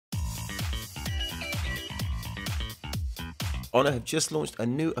Honor have just launched a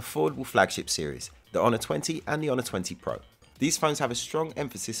new affordable flagship series, the Honor 20 and the Honor 20 Pro. These phones have a strong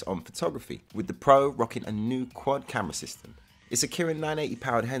emphasis on photography, with the Pro rocking a new quad camera system. It's a Kirin 980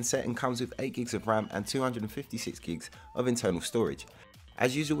 powered handset and comes with 8GB of RAM and 256GB of internal storage.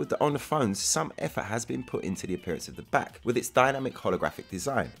 As usual with the Honor phones, some effort has been put into the appearance of the back with its dynamic holographic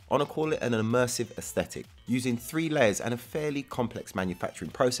design. Honor call it an immersive aesthetic, using 3 layers and a fairly complex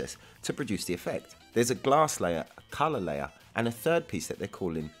manufacturing process to produce the effect. There's a glass layer, a colour layer, and a third piece that they're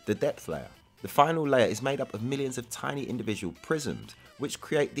calling the depth layer. The final layer is made up of millions of tiny individual prisms which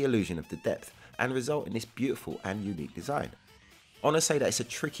create the illusion of the depth and result in this beautiful and unique design. Honor say that it's a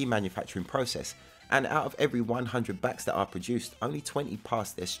tricky manufacturing process, and out of every 100 backs that are produced, only 20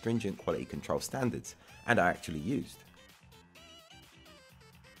 pass their stringent quality control standards and are actually used.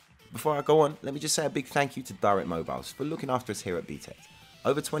 Before I go on, let me just say a big thank you to Direct Mobiles for looking after us here at Btekt.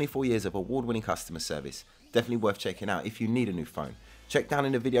 Over 24 years of award-winning customer service, definitely worth checking out if you need a new phone. Check down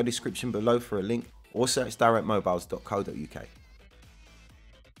in the video description below for a link or search directmobiles.co.uk.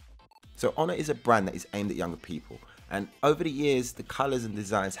 So Honor is a brand that is aimed at younger people, and over the years the colours and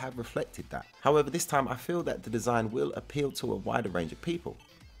designs have reflected that. However, this time I feel that the design will appeal to a wider range of people.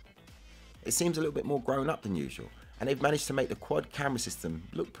 It seems a little bit more grown up than usual, and they've managed to make the quad camera system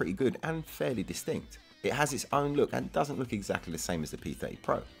look pretty good and fairly distinct. It has its own look and doesn't look exactly the same as the P30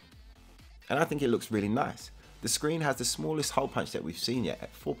 Pro. And I think it looks really nice. The screen has the smallest hole punch that we've seen yet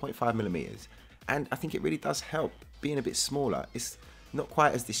at 4.5mm, and I think it really does help. Being a bit smaller, it's not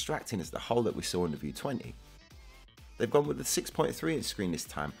quite as distracting as the hole that we saw in the View 20. They've gone with the 6.3-inch screen this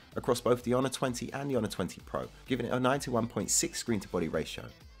time across both the Honor 20 and the Honor 20 Pro, giving it a 91.6 screen to body ratio.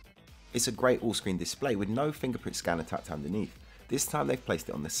 It's a great all-screen display with no fingerprint scanner tucked underneath. This time they've placed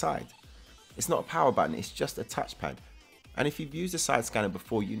it on the side. It's not a power button, it's just a touchpad. And if you've used a side scanner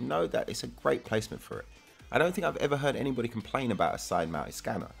before, you know that it's a great placement for it. I don't think I've ever heard anybody complain about a side-mounted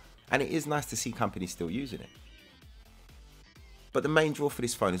scanner, and it is nice to see companies still using it. But the main draw for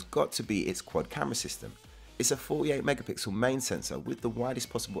this phone has got to be its quad camera system. It's a 48 megapixel main sensor with the widest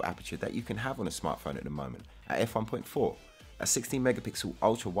possible aperture that you can have on a smartphone at the moment at f1.4, a 16 megapixel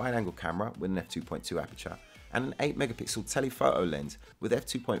ultra wide angle camera with an f2.2 aperture, and an 8 megapixel telephoto lens with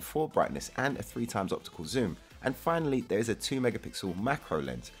f2.4 brightness and a 3x optical zoom. And finally, there is a 2 megapixel macro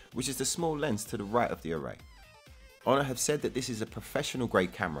lens, which is the small lens to the right of the array. Honor have said that this is a professional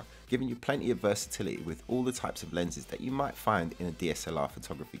grade camera, giving you plenty of versatility with all the types of lenses that you might find in a DSLR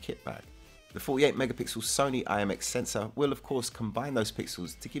photography kit bag. The 48 megapixel Sony IMX sensor will of course combine those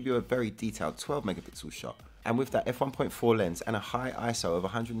pixels to give you a very detailed 12 megapixel shot. And with that f1.4 lens and a high ISO of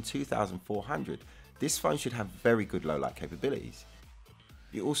 102,400, this phone should have very good low light capabilities.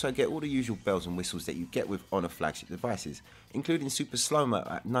 You also get all the usual bells and whistles that you get with Honor flagship devices, including super slow-mo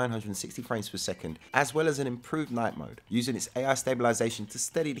at 960 frames per second, as well as an improved night mode, using its AI stabilization to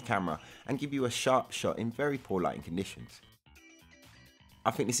steady the camera and give you a sharp shot in very poor lighting conditions.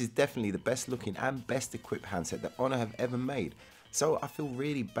 I think this is definitely the best looking and best equipped handset that Honor have ever made, so I feel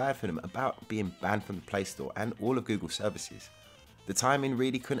really bad for them about being banned from the Play Store and all of Google services. The timing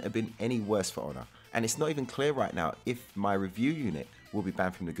really couldn't have been any worse for Honor, and it's not even clear right now if my review unit will be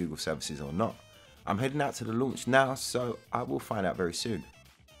banned from the Google services or not. I'm heading out to the launch now, so I will find out very soon.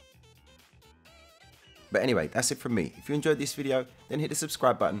 But anyway, that's it from me. If you enjoyed this video, then hit the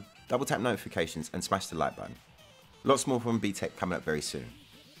subscribe button, double tap notifications and smash the like button. Lots more from Btekt coming up very soon.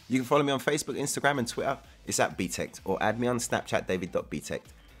 You can follow me on Facebook, Instagram and Twitter, it's at Btekt, or add me on Snapchat david.btekt.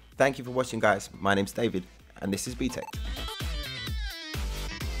 Thank you for watching guys, my name's David and this is Btekt.